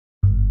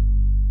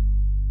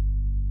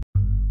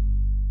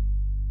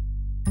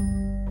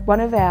One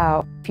of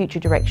our future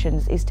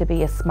directions is to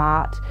be a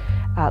smart,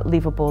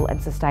 livable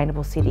and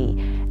sustainable city,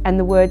 and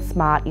the word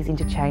smart is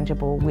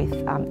interchangeable with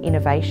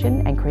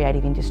innovation and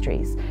creative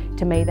industries.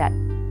 To me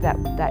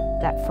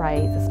that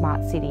phrase, a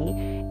smart city,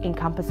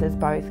 encompasses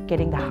both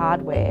getting the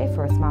hardware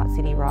for a smart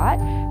city right,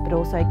 but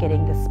also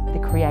getting the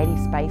creative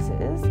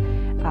spaces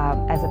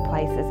as a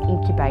place as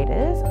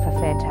incubators for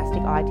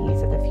fantastic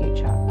ideas of the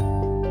future.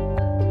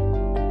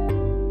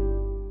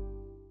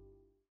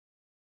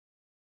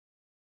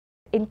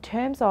 In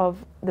terms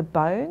of the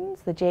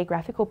bones, the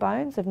geographical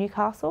bones of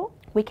Newcastle,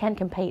 we can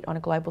compete on a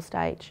global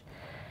stage.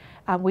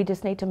 We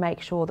just need to make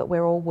sure that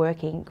we're all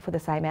working for the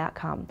same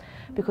outcome,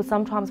 because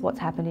sometimes what's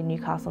happened in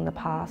Newcastle in the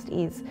past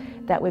is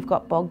that we've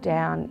got bogged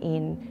down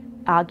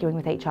in arguing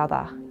with each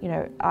other. You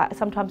know, I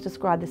sometimes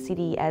describe the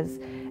city as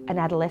an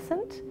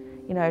adolescent,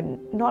 you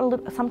know,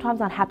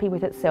 sometimes unhappy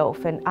with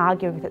itself and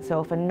arguing with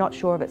itself and not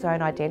sure of its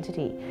own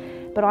identity.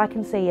 But I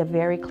can see a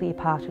very clear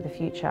path to the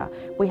future.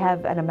 We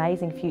have an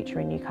amazing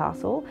future in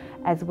Newcastle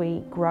as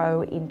we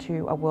grow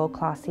into a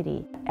world-class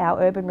city.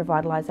 Our urban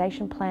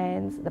revitalisation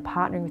plans, the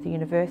partnering with the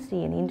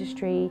university and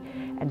industry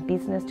and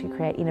business to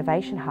create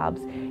innovation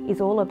hubs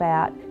is all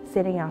about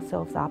setting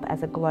ourselves up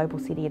as a global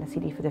city and a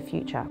city for the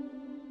future.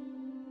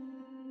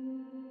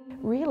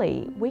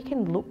 Really, we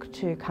can look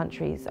to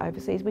countries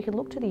overseas, we can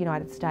look to the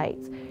United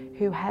States,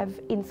 who have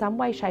in some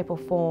way, shape or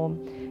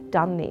form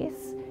done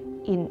this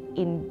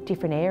in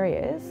different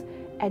areas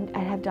and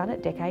have done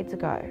it decades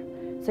ago.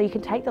 So you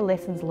can take the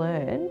lessons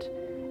learned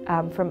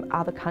from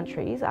other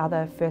countries,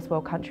 other first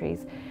world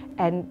countries,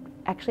 and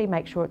actually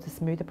make sure it's a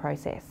smoother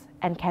process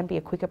and can be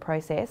a quicker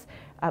process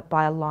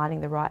by aligning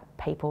the right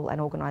people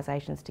and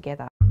organisations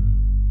together.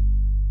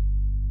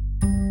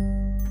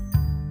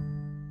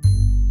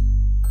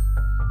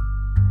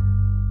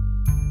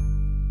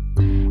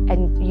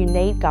 And you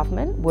need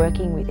government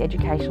working with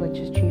educational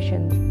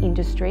institutions,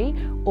 industry,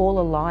 all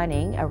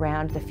aligning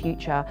around the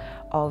future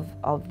of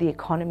the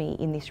economy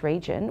in this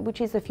region,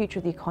 which is the future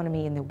of the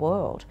economy in the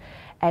world.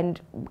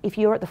 And if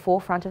you're at the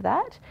forefront of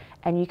that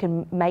and you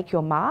can make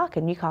your mark,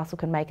 and Newcastle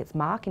can make its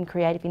mark in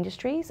creative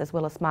industries as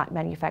well as smart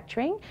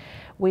manufacturing,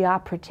 we are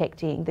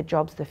protecting the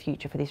jobs of the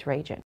future for this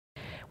region.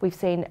 We've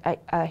seen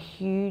a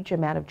huge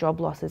amount of job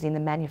losses in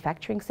the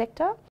manufacturing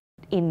sector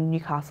in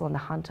Newcastle and the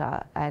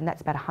Hunter, and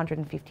that's about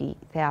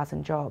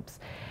 150,000 jobs.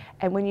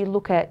 And when you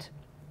look at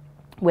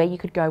where you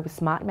could go with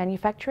smart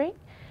manufacturing,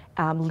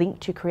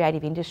 linked to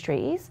creative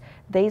industries,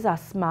 these are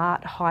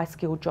smart,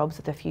 high-skilled jobs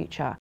of the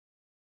future.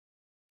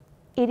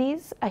 It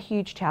is a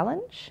huge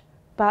challenge,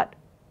 but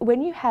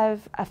when you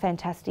have a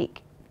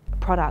fantastic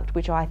product,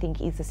 which I think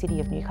is the city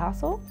of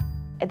Newcastle,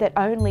 that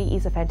only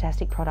is a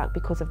fantastic product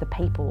because of the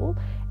people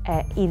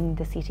in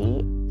the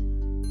city.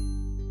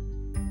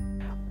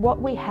 What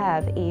we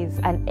have is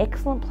an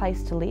excellent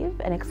place to live,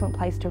 an excellent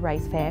place to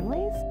raise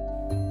families.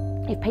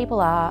 If people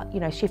are, you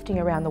know, shifting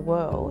around the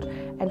world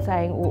and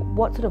saying, well,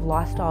 what sort of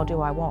lifestyle do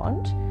I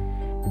want?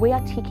 We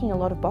are ticking a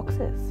lot of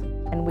boxes.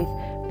 And with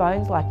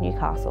bones like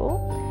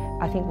Newcastle,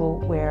 I think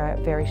we're a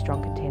very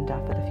strong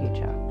contender for the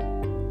future.